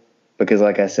tackle because,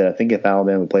 like I said, I think if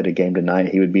Alabama played a game tonight,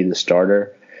 he would be the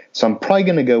starter. So I'm probably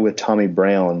going to go with Tommy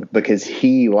Brown because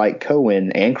he, like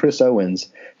Cohen and Chris Owens,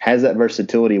 has that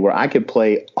versatility where I could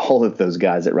play all of those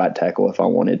guys at right tackle if I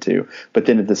wanted to. But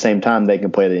then at the same time, they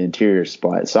can play the interior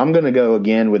spot. So I'm going to go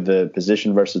again with the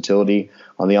position versatility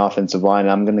on the offensive line.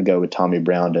 I'm going to go with Tommy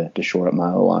Brown to shore up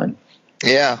my line.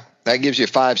 Yeah. That gives you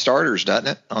 5 starters, doesn't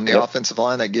it? On the offensive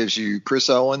line, that gives you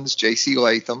Chris Owens, J.C.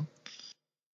 Latham,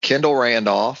 Kendall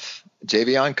Randolph,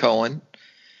 Javion Cohen,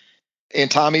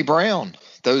 and Tommy Brown.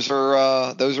 Those are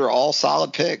all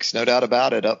solid picks, no doubt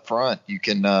about it. Up front, you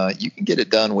can get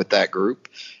it done with that group.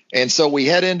 And so we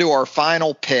head into our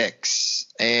final picks,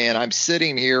 and I'm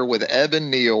sitting here with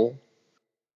Evan Neal.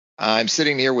 I'm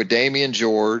sitting here with Damian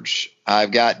George.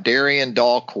 I've got Darrian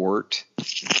Dalcourt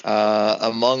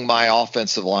among my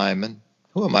offensive linemen.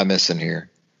 Who am I missing here?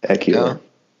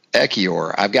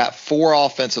 Ekiyor. I've got 4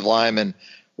 offensive linemen,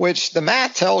 which the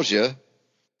math tells you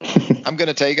I'm going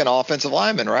to take an offensive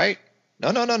lineman, right?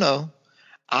 No.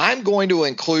 I'm going to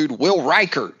include Will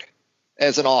Reichard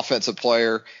as an offensive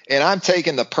player, and I'm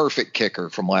taking the perfect kicker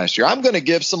from last year. I'm going to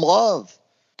give some love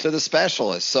to the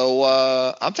specialist. So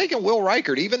I'm taking Will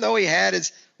Reichard, even though he had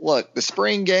the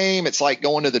spring game, it's like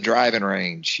going to the driving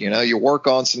range. You work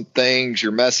on some things,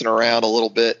 you're messing around a little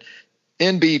bit.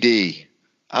 NBD,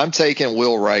 I'm taking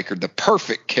Will Reichard, the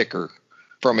perfect kicker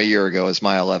from a year ago, as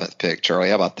my 11th pick. Charlie,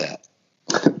 how about that?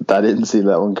 I didn't see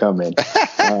that one coming.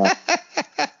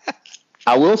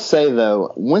 I will say,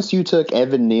 though, once you took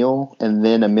Evan Neal and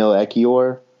then Emil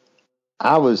Ekiyor,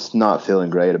 I was not feeling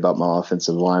great about my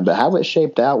offensive line, but how it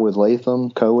shaped out with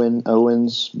Latham, Cohen,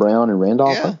 Owens, Brown, and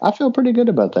Randolph, I feel pretty good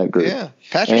about that group. Yeah,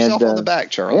 pat yourself on the back,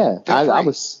 Charlie. Yeah, I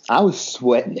was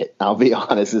sweating it. I'll be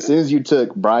honest. As soon as you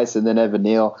took Bryce and then Evan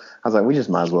Neal, I was like, we just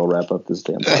might as well wrap up this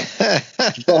damn thing.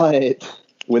 But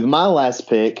with my last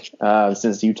pick,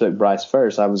 since you took Bryce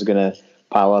first, I was going to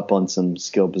pile up on some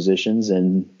skill positions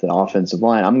and the offensive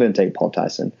line. I'm going to take Paul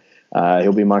Tyson.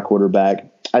 He'll be my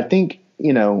quarterback. I think,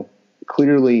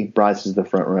 clearly Bryce is the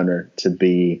front runner to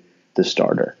be the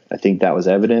starter. I think that was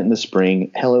evident in the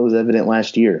spring. Hell, it was evident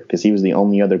last year because he was the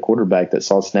only other quarterback that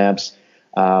saw snaps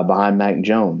behind Mac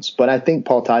Jones. But I think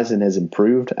Paul Tyson has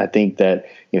improved. I think that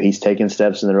he's taken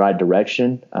steps in the right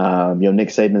direction. Nick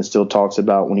Saban still talks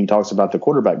about, when he talks about the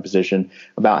quarterback position,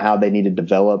 about how they need to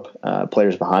develop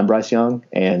players behind Bryce Young,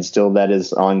 and still that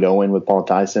is ongoing with Paul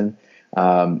Tyson.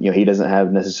 He doesn't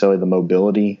have necessarily the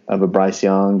mobility of a Bryce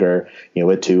Young or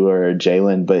a Tua or a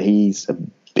Jalen, but he's a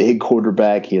big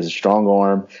quarterback. He has a strong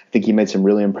arm. I think he made some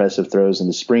really impressive throws in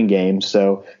the spring game.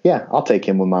 So, yeah, I'll take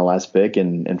him with my last pick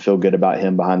and feel good about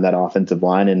him behind that offensive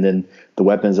line. And then the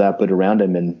weapons I put around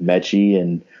him in Mechie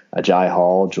and Ajay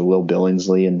Hall, Jaleel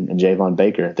Billingsley, and Javon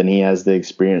Baker. Then he has the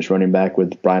experience running back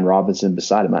with Brian Robinson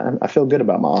beside him. I feel good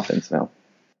about my offense now.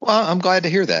 Well, I'm glad to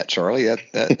hear that, Charlie.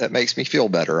 That makes me feel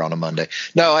better on a Monday.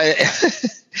 No,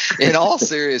 in all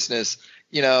seriousness,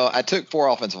 I took 4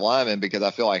 offensive linemen because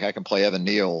I feel like I can play Evan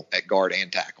Neal at guard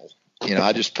and tackle.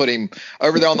 I just put him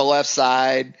over there on the left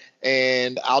side,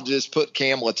 and I'll just put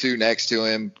Cam Latu next to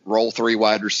him, roll 3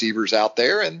 wide receivers out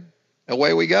there, and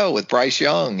away we go with Bryce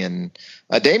Young. And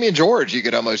Damian George, you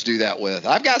could almost do that with.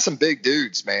 I've got some big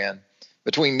dudes, man.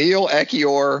 Between Neal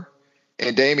Ekiyor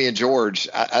and Damian George,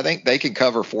 I think they can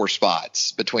cover 4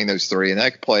 spots between those 3, and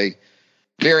I could play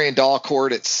Darian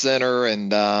Dalcourt at center,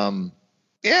 and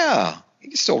you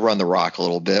can still run the rock a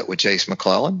little bit with Jace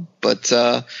McClellan. But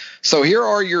so here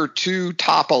are your 2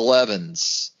 top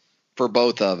 11s for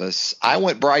both of us. I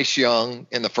went Bryce Young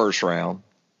in the first round.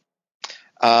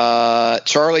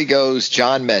 Charlie goes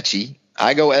John Mechie.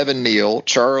 I go Evan Neal.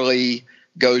 Charlie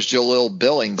goes Jaleel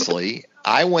Billingsley.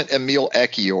 I went Emil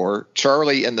Ekiyor.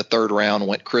 Charlie in the 3rd round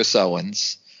went Chris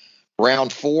Owens.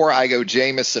 Round 4, I go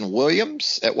Jamison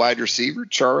Williams at wide receiver.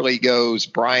 Charlie goes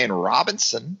Brian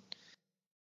Robinson.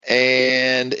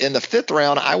 And in the 5th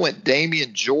round, I went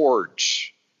Damian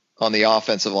George on the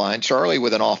offensive line. Charlie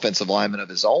with an offensive lineman of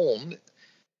his own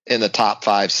in the top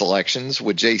 5 selections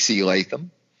with J.C. Latham.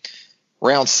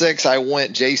 Round 6, I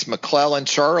went Jace McClellan.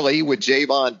 Charlie with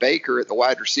Javon Baker at the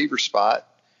wide receiver spot.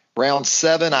 Round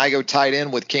 7, I go tight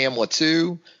end with Cam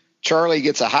Latu. Charlie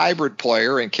gets a hybrid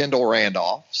player in Kendall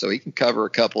Randolph, so he can cover a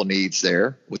couple of needs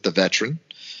there with the veteran.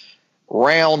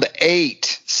 Round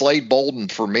 8, Slade Bolden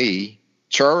for me.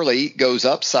 Charlie goes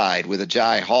upside with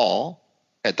Ajay Hall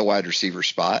at the wide receiver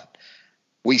spot.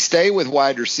 We stay with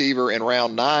wide receiver in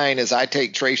round 9 as I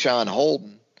take Trayshawn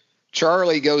Holden.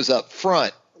 Charlie goes up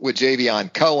front with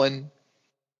Javion Cohen.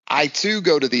 I, too,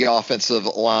 go to the offensive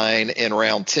line in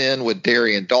round 10 with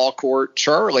Darian Dalcourt.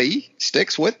 Charlie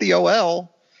sticks with the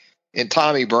OL in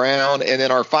Tommy Brown. And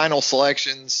then our final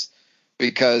selections,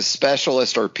 because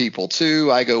specialists are people, too,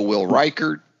 I go Will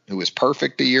Reichert, who was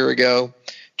perfect a year ago.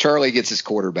 Charlie gets his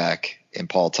quarterback in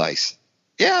Paul Tyson.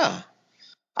 Yeah,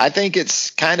 I think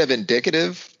it's kind of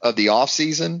indicative of the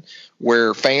offseason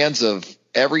where fans of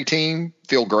every team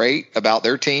feel great about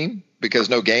their team because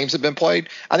no games have been played.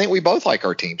 I think we both like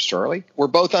our teams, Charlie. We're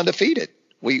both undefeated.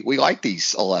 We like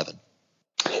these 11.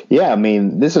 Yeah, I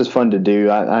mean, this is fun to do.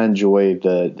 I enjoy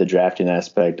the drafting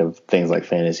aspect of things like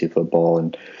fantasy football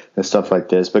and stuff like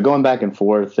this. But going back and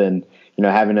forth and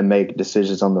having to make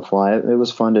decisions on the fly, it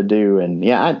was fun to do. And,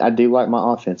 yeah, I do like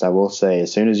my offense, I will say.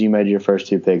 As soon as you made your first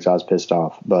 2 picks, I was pissed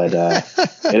off. But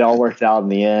it all worked out in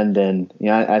the end. And,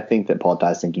 I think that Paul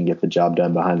Tyson can get the job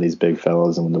done behind these big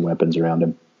fellas and with the weapons around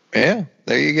him. Yeah,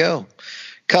 there you go.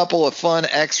 Couple of fun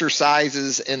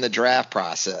exercises in the draft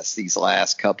process these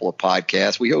last couple of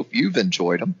podcasts. We hope you've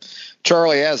enjoyed them.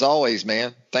 Charlie, as always,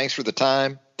 man, thanks for the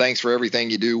time. Thanks for everything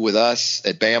you do with us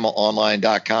at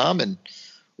BamaOnline.com, and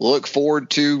we'll look forward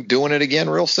to doing it again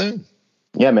real soon.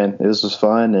 Yeah, man, this was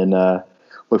fun, and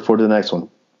look forward to the next one.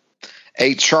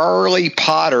 A Charlie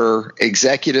Potter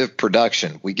executive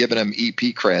production. We giving him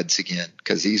EP creds again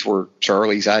because these were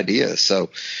Charlie's ideas. So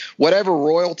whatever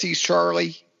royalties,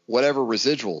 Charlie, whatever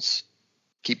residuals,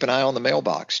 keep an eye on the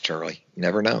mailbox, Charlie. You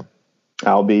never know.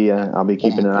 I'll be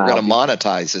keeping an eye. We're going to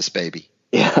monetize this baby.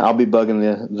 Yeah, I'll be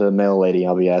bugging the mail lady.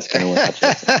 I'll be asking her what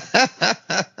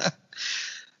I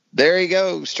There he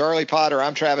goes, Charlie Potter.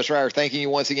 I'm Travis Reier. Thanking you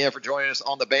once again for joining us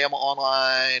on the Bama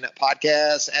Online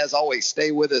podcast. As always,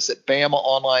 stay with us at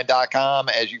BamaOnline.com.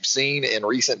 As you've seen in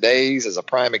recent days, as a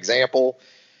prime example,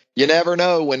 you never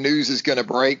know when news is going to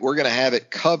break. We're going to have it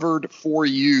covered for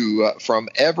you from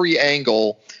every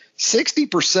angle.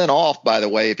 60% off, by the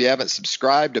way, if you haven't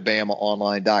subscribed to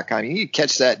BamaOnline.com. You need to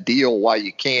catch that deal while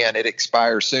you can. It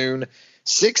expires soon.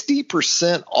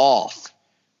 60% off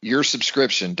your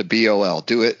subscription to BOL.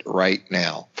 Do it right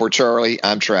now. For Charlie,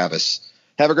 I'm Travis.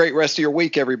 Have a great rest of your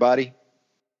week, everybody.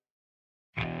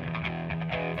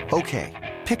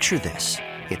 Okay, picture this.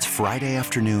 It's Friday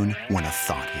afternoon when a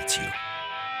thought hits you.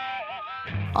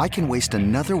 I can waste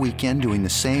another weekend doing the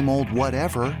same old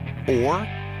whatever, or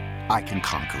I can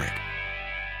conquer it.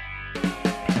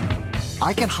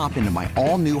 I can hop into my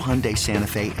all-new Hyundai Santa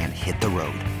Fe and hit the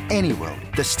road. Any road.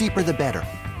 The steeper, the better.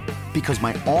 Because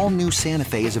my all-new Santa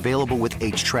Fe is available with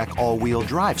H-Track all-wheel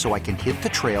drive, so I can hit the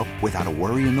trail without a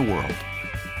worry in the world.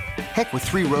 Heck, with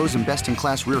 3 rows and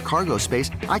best-in-class rear cargo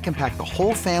space, I can pack the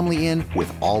whole family in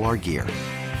with all our gear.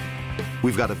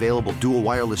 We've got available dual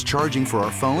wireless charging for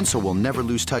our phones, so we'll never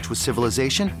lose touch with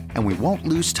civilization, and we won't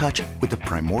lose touch with the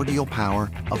primordial power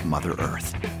of Mother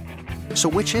Earth. So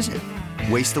which is it?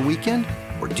 Waste the weekend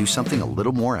or do something a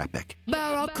little more epic?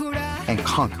 And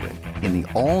conquer it in the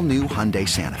all-new Hyundai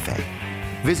Santa Fe.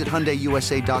 Visit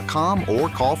HyundaiUSA.com or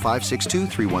call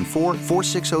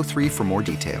 562-314-4603 for more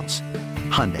details.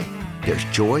 Hyundai, there's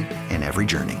joy in every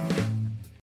journey.